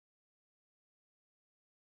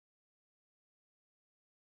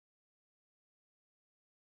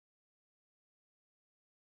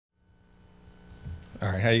All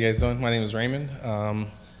right, how you guys doing? My name is Raymond. I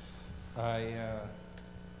I'm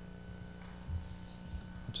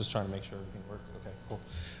just trying to make sure everything works. Okay, cool.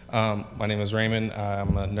 My name is Raymond.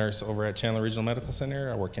 I'm a nurse over at Chandler Regional Medical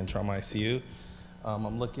Center. I work in trauma ICU.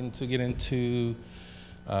 I'm looking to get into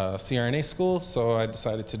CRNA school, so I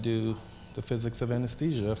decided to do the physics of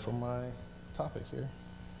anesthesia for my topic here.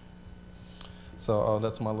 So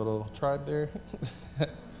that's my little tribe there.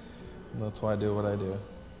 That's why I do what I do.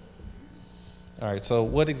 All right, so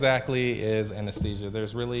what exactly is anesthesia?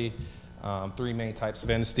 There's really three main types of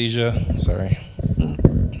anesthesia. Sorry.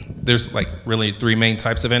 There's really three main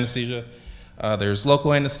types of anesthesia. There's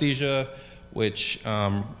local anesthesia, which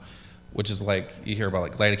is like, you hear about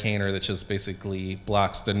like lidocaine, or that just basically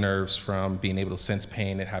blocks the nerves from being able to sense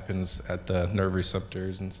pain. It happens at the nerve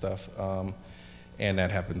receptors and stuff. And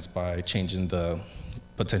that happens by changing the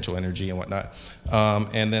potential energy and whatnot.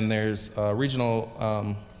 And then there's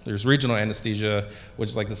regional anesthesia, which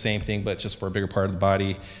is like the same thing, but just for a bigger part of the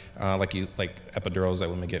body, like epidurals that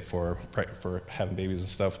women get for having babies and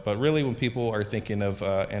stuff. But really, when people are thinking of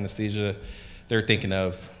anesthesia, they're thinking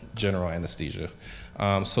of general anesthesia.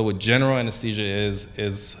 So what general anesthesia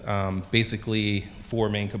is basically four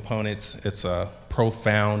main components. It's a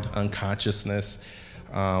profound unconsciousness.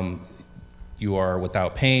 You are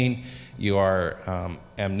without pain. You are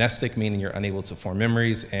amnestic, meaning you're unable to form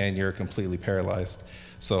memories, and you're completely paralyzed.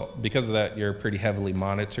 So because of that, you're pretty heavily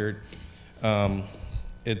monitored.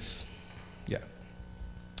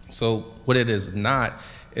 So what it is not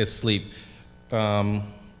is sleep.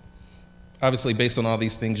 Obviously, based on all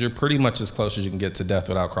these things, you're pretty much as close as you can get to death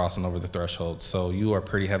without crossing over the threshold. So you are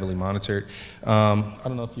pretty heavily monitored. I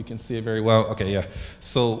don't know if you can see it very well. Okay, yeah.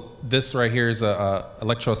 So this right here is a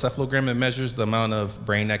electroencephalogram. It measures the amount of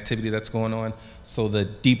brain activity that's going on. So the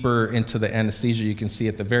deeper into the anesthesia, you can see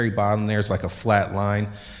at the very bottom there's like a flat line.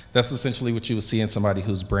 That's essentially what you would see in somebody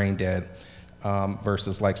who's brain dead,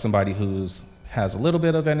 versus like somebody has a little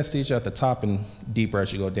bit of anesthesia at the top and deeper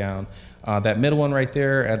as you go down. That middle one right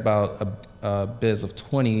there at about a biz of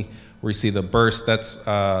 20, where you see the burst, that's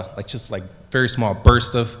just very small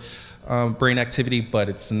burst of brain activity, but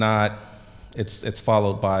it's not, it's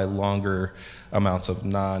followed by longer amounts of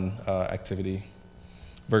non-activity.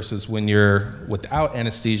 Versus when you're without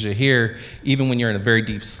anesthesia here, even when you're in a very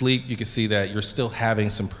deep sleep, you can see that you're still having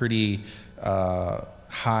some pretty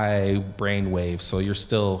high brain waves, so you're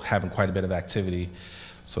still having quite a bit of activity.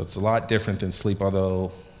 So it's a lot different than sleep,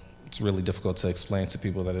 although it's really difficult to explain to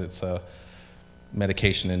people that it's a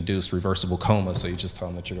medication-induced reversible coma, so you just tell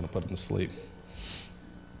them that you're going to put them to sleep.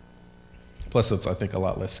 Plus, it's, I think, a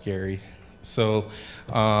lot less scary. So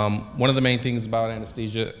one of the main things about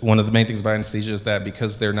anesthesia is that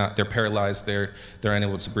because they're paralyzed, they're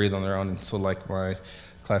unable to breathe on their own. And so like my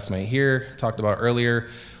classmate here talked about earlier,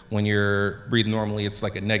 when you're breathing normally, it's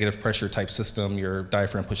like a negative pressure type system. Your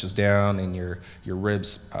diaphragm pushes down, and your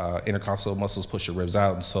ribs, intercostal muscles push your ribs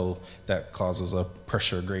out, and so that causes a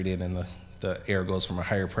pressure gradient, and the air goes from a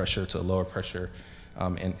higher pressure to a lower pressure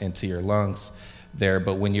into your lungs there.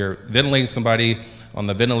 But when you're ventilating somebody on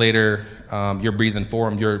the ventilator, you're breathing for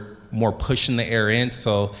them, you're more pushing the air in,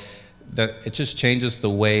 so that it just changes the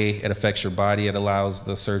way it affects your body. It allows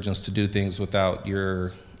the surgeons to do things without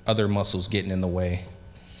your other muscles getting in the way.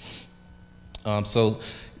 So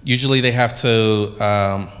usually they have to,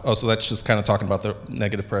 so that's just kind of talking about the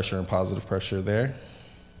negative pressure and positive pressure there,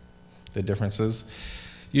 the differences.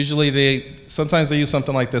 Usually sometimes they use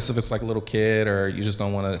something like this if it's like a little kid, or you just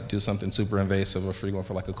don't want to do something super invasive, or if you're going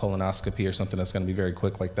for like a colonoscopy or something that's going to be very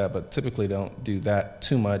quick like that, but typically don't do that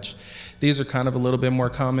too much. These are kind of a little bit more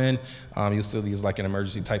common. You'll see these like in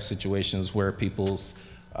emergency type situations where people's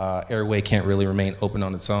airway can't really remain open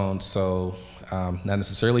on its own, so not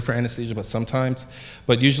necessarily for anesthesia, but sometimes.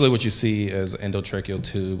 But usually what you see is endotracheal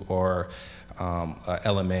tube, or a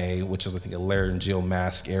LMA, which is I think a laryngeal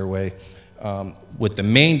mask airway. With the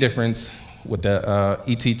main difference with the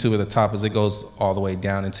ET tube at the top is it goes all the way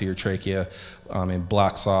down into your trachea and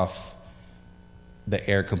blocks off the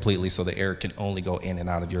air completely, so the air can only go in and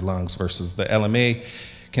out of your lungs, versus the LMA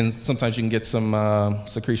sometimes you can get some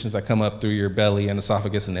secretions that come up through your belly and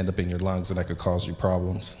esophagus and end up in your lungs, and that could cause you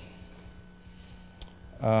problems.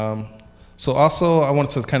 So also I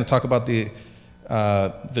wanted to kind of talk about the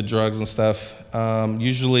drugs and stuff.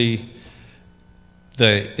 Usually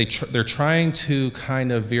they're trying to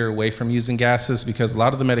kind of veer away from using gases, because a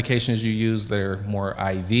lot of the medications you use, they're more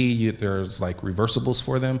IV. There's like reversibles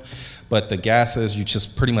for them, but the gases, you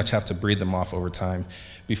just pretty much have to breathe them off over time.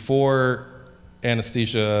 Before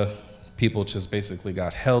anesthesia, people just basically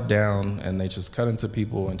got held down and they just cut into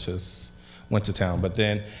people and just went to town. But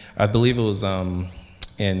then I believe it was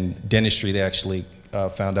in dentistry, they actually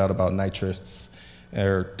found out about nitrates,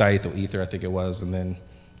 or diethyl ether, I think it was, and then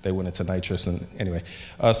they went into nitrous. And anyway,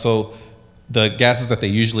 so the gases that they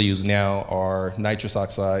usually use now are nitrous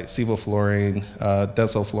oxide, sevoflurane,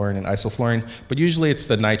 desoflurane, and isoflurane. But usually it's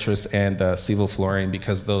the nitrous and the sevoflurane,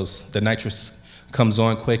 because the nitrous comes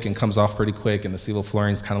on quick and comes off pretty quick, and the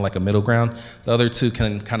sevoflurane is kind of like a middle ground. The other two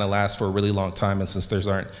can kind of last for a really long time, and since there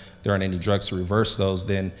aren't any drugs to reverse those,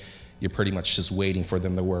 then you're pretty much just waiting for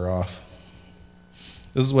them to wear off.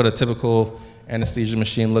 This is what a typical anesthesia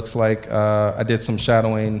machine looks like. I did some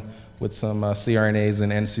shadowing with some CRNAs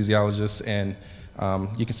and anesthesiologists, and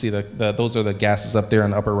you can see those are the gases up there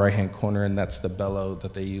in the upper right-hand corner, and that's the bellow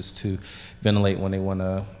that they use to ventilate when they want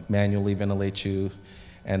to manually ventilate you.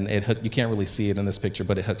 And you can't really see it in this picture,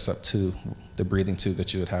 but it hooks up to the breathing tube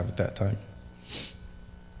that you would have at that time.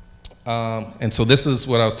 And so this is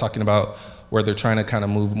what I was talking about, where they're trying to kind of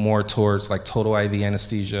move more towards like total IV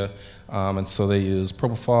anesthesia. And so they use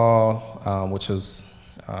propofol, which is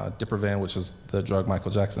Diprovan, which is the drug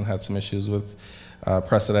Michael Jackson had some issues with,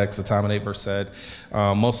 Precedex, Etominate, Versed.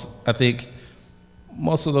 I think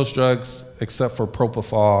most of those drugs, except for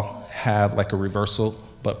propofol, have like a reversal,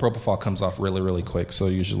 but propofol comes off really, really quick. So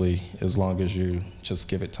usually, as long as you just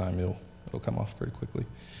give it time, it'll come off pretty quickly.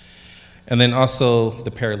 And then also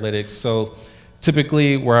the paralytics. So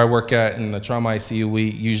typically, where I work at in the trauma ICU, we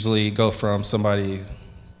usually go from somebody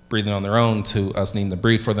breathing on their own to us needing to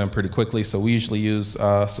breathe for them pretty quickly. So we usually use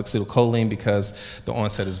succinylcholine because the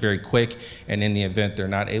onset is very quick, and in the event they're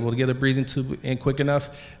not able to get a breathing tube in quick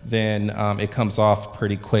enough, then it comes off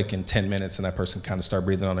pretty quick in 10 minutes, and that person kind of start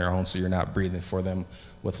breathing on their own, so you're not breathing for them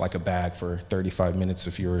with like a bag for 35 minutes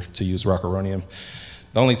if you were to use rocuronium.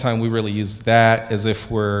 The only time we really use that is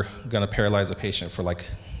if we're gonna paralyze a patient for like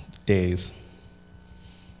days.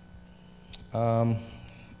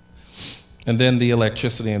 And then the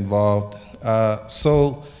electricity involved.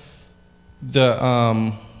 So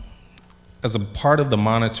as a part of the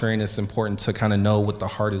monitoring, it's important to kind of know what the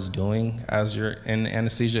heart is doing as you're in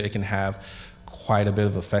anesthesia. It can have quite a bit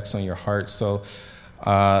of effects on your heart. So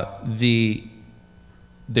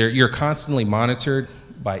you're constantly monitored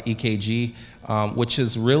by EKG, which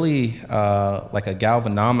is really like a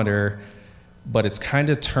galvanometer, but it's kind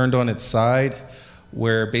of turned on its side,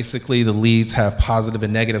 where basically the leads have positive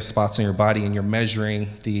and negative spots in your body, and you're measuring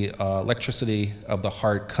the electricity of the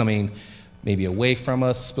heart coming maybe away from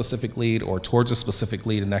a specific lead or towards a specific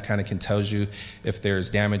lead, and that kind of can tell you if there's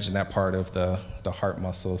damage in that part of the heart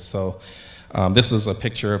muscle. So this is a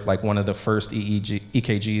picture of like one of the first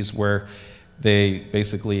EKGs where they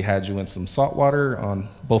basically had you in some salt water on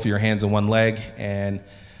both of your hands and one leg, and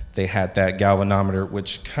they had that galvanometer,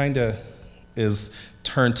 which kind of is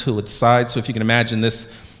turned to its side. So if you can imagine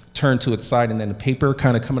this turned to its side and then the paper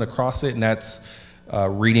kind of coming across it, and that's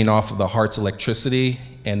reading off of the heart's electricity,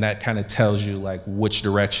 and that kind of tells you like which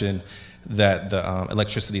direction that the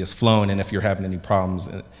electricity is flowing and if you're having any problems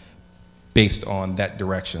based on that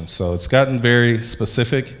direction. So it's gotten very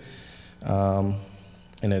specific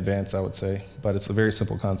in advance, I would say, but it's a very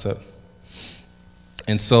simple concept.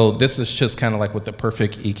 And so this is just kind of like what the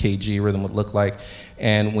perfect EKG rhythm would look like.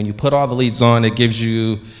 And when you put all the leads on, it gives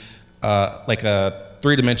you like a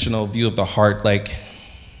three-dimensional view of the heart. Like,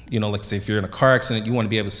 you know, like say if you're in a car accident, you want to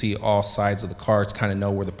be able to see all sides of the car to kind of know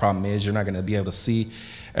where the problem is. You're not going to be able to see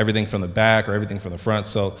everything from the back or everything from the front.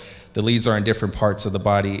 So the leads are in different parts of the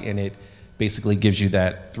body, and it basically gives you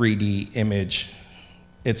that 3D image.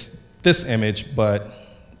 It's this image, but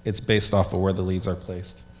it's based off of where the leads are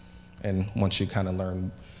placed. And once you kind of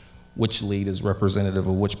learn which lead is representative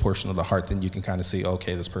of which portion of the heart, then you can kind of see,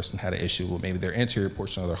 okay, this person had an issue with maybe their anterior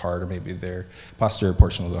portion of their heart or maybe their posterior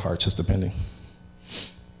portion of the heart, just depending.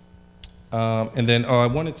 And then, I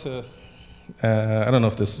wanted to, I don't know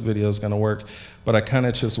if this video is going to work, but I kind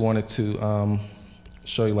of just wanted to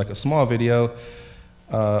show you like a small video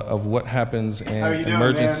of what happens in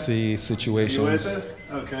emergency situations.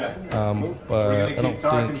 Okay. But I don't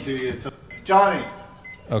think. Johnny.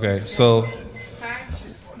 Okay, so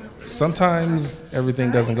sometimes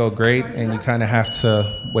everything doesn't go great, and you kind of have to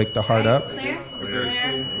wake the heart up. Sorry,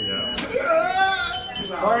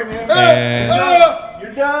 man. And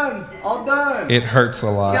you're done. All done. It hurts a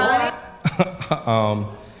lot.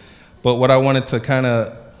 But what I wanted to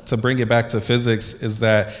to bring it back to physics is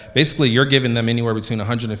that basically you're giving them anywhere between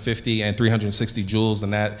 150 and 360 joules,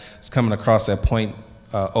 and that's coming across at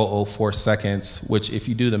 0.004 seconds, which if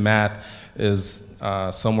you do the math is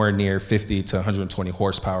somewhere near 50 to 120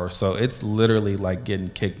 horsepower. So it's literally like getting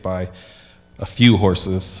kicked by a few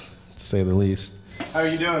horses, to say the least. How are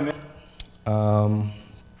you doing, man?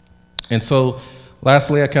 And so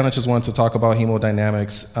lastly, I kind of just wanted to talk about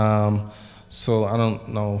hemodynamics. So I don't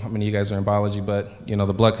know how many of you guys are in biology, but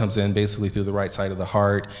the blood comes in basically through the right side of the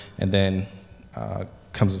heart, and then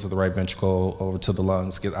comes into the right ventricle over to the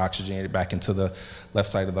lungs, gets oxygenated back into the left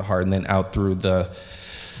side of the heart, and then out through the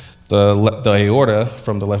aorta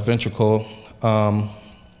from the left ventricle. And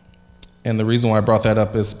the reason why I brought that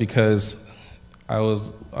up is because I was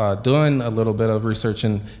doing a little bit of research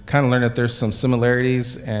and kind of learned that there's some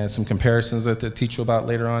similarities and some comparisons that they'll teach you about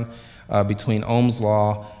later on between Ohm's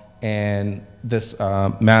law and this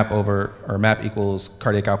map equals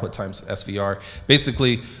cardiac output times SVR.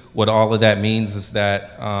 Basically, what all of that means is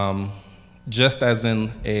that just as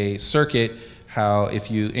in a circuit, how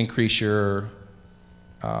if you increase your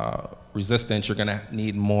resistance, you're gonna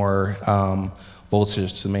need more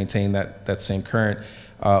voltage to maintain that same current.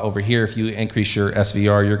 Over here, if you increase your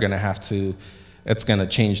SVR, you're gonna have to, it's gonna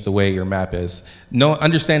change the way your map is.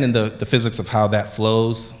 Understanding the physics of how that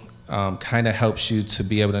flows kind of helps you to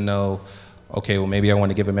be able to know, okay, well, maybe I want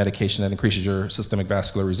to give a medication that increases your systemic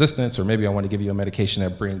vascular resistance, or maybe I want to give you a medication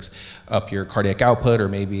that brings up your cardiac output, or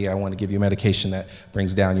maybe I want to give you a medication that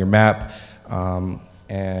brings down your MAP,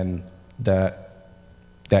 and that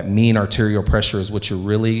mean arterial pressure is what you're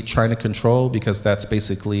really trying to control, because that's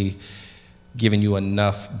basically giving you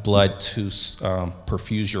enough blood to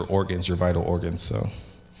perfuse your organs, your vital organs. So.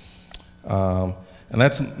 And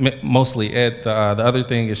that's mostly it. The other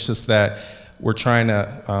thing is just that we're trying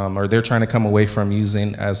to, or they're trying to come away from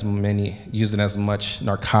using as much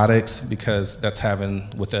narcotics, because that's having,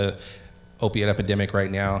 with the opiate epidemic right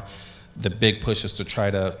now, the big push is to try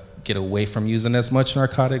to get away from using as much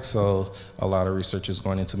narcotics. So a lot of research is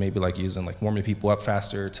going into maybe like using, like warming people up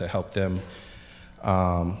faster to help them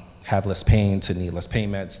have less pain, to need less pain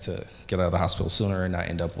meds, to get out of the hospital sooner and not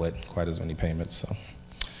end up with quite as many payments. So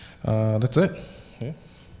that's it. Yeah.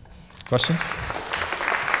 Questions?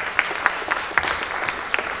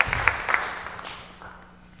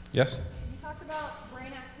 Yes? You talked about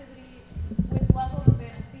brain activity with levels of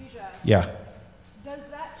anesthesia. Yeah. Does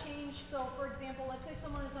that change? So, for example, let's say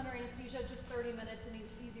someone is under anesthesia, just 30 minutes and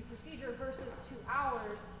easy procedure versus 2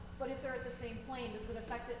 hours, but if they're at the same plane, does it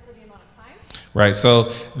affect it for the amount of time? Right.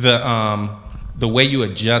 So the way you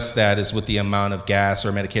adjust that is with the amount of gas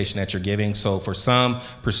or medication that you're giving. So for some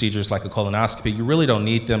procedures like a colonoscopy, you really don't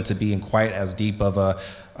need them to be in quite as deep of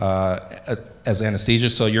as anesthesia.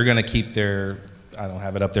 So you're going to keep their, I don't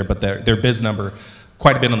have it up there, but their BIS number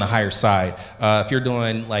quite a bit on the higher side. If you're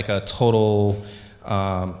doing like a total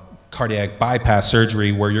cardiac bypass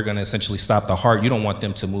surgery where you're going to essentially stop the heart, you don't want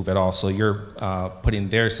them to move at all. So you're putting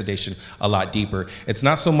their sedation a lot deeper. It's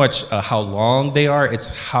not so much how long they are,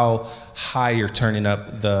 it's how high you're turning up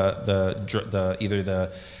either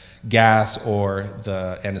the gas or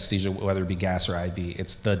the anesthesia, whether it be gas or IV.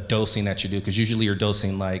 It's the dosing that you do, because usually you're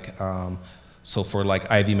dosing like, so for like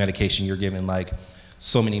IV medication, you're giving like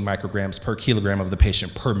so many micrograms per kilogram of the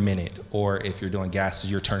patient per minute. Or if you're doing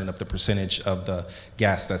gases, you're turning up the percentage of the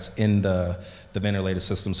gas that's in the ventilated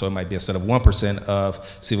system. So it might be, instead of 1% of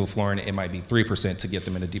sevoflurane, it might be 3% to get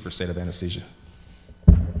them in a deeper state of anesthesia.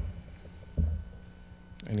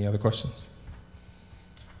 Any other questions?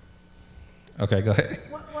 Okay, go ahead.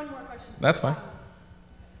 One more question. That's fine.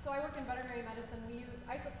 So I work in veterinary medicine. We use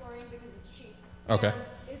isoflurane because it's cheap. Okay.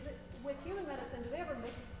 And is it, with human medicine, do they ever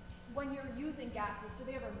mix, when you're using gases, do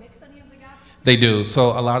they ever mix any of the gases? They do.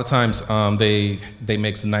 So a lot of times they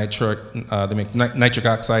mix nitric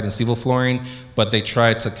oxide and sevoflurane, but they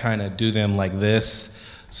try to kind of do them like this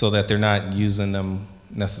so that they're not using them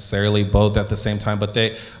necessarily both at the same time. But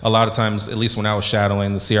they, a lot of times, at least when I was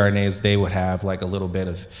shadowing the CRNAs, they would have like a little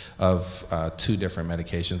bit of 2 different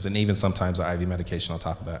medications, and even sometimes an IV medication on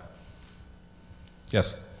top of that.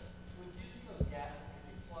 Yes? When using those gases, can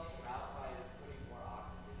you plug them out by putting more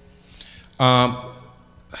oxygen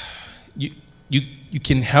in? You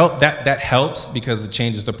can help, that helps because it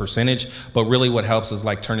changes the percentage, but really what helps is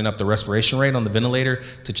like turning up the respiration rate on the ventilator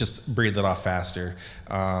to just breathe it off faster,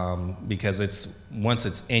 because once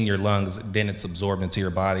it's in your lungs, then it's absorbed into your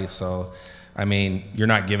body. So I mean, you're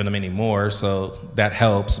not giving them any more, so that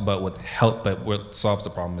helps, but what solves the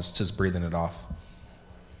problem is just breathing it off.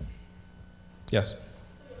 Yes? So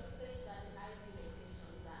you're saying that the IV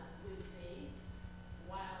medications are weight-based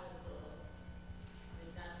while the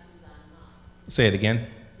gases are not? Say it again.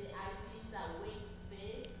 The IVs are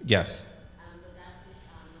weight-based Yes. and the gases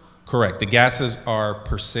are not? Correct. The gases are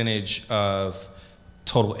percentage of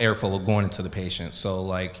total airflow going into the patient. So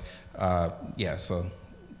like, yeah, so. So how do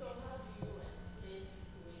you explain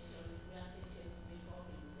situations where patients wake up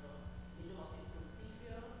in the middle of a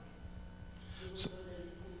procedure, even though they receive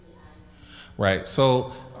the IV? Right.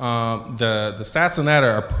 So The stats on that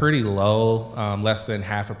are pretty low, less than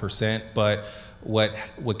 0.5%. But what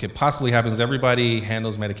could possibly happen is everybody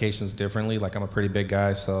handles medications differently. Like I'm a pretty big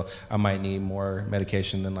guy, so I might need more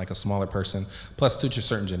medication than like a smaller person. Plus, due to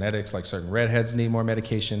certain genetics, like certain redheads need more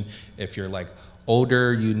medication. If you're like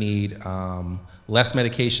older, you need less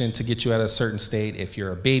medication to get you at a certain state. If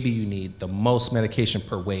you're a baby, you need the most medication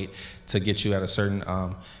per weight to get you at a certain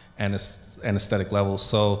anesthetic level.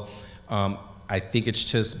 So I think it's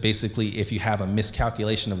just basically if you have a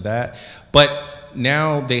miscalculation of that. But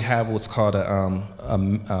now they have what's called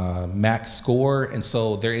a max score, and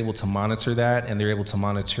so they're able to monitor that, and they're able to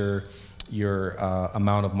monitor your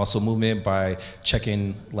amount of muscle movement by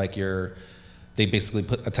checking like they basically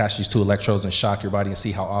attach these two electrodes and shock your body and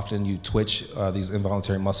see how often you twitch these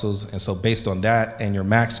involuntary muscles. And so based on that and your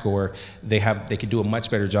max score, they can do a much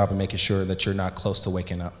better job of making sure that you're not close to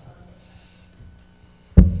waking up.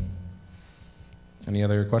 Any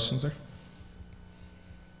other questions there?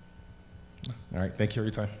 All right, thank you for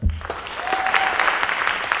your time.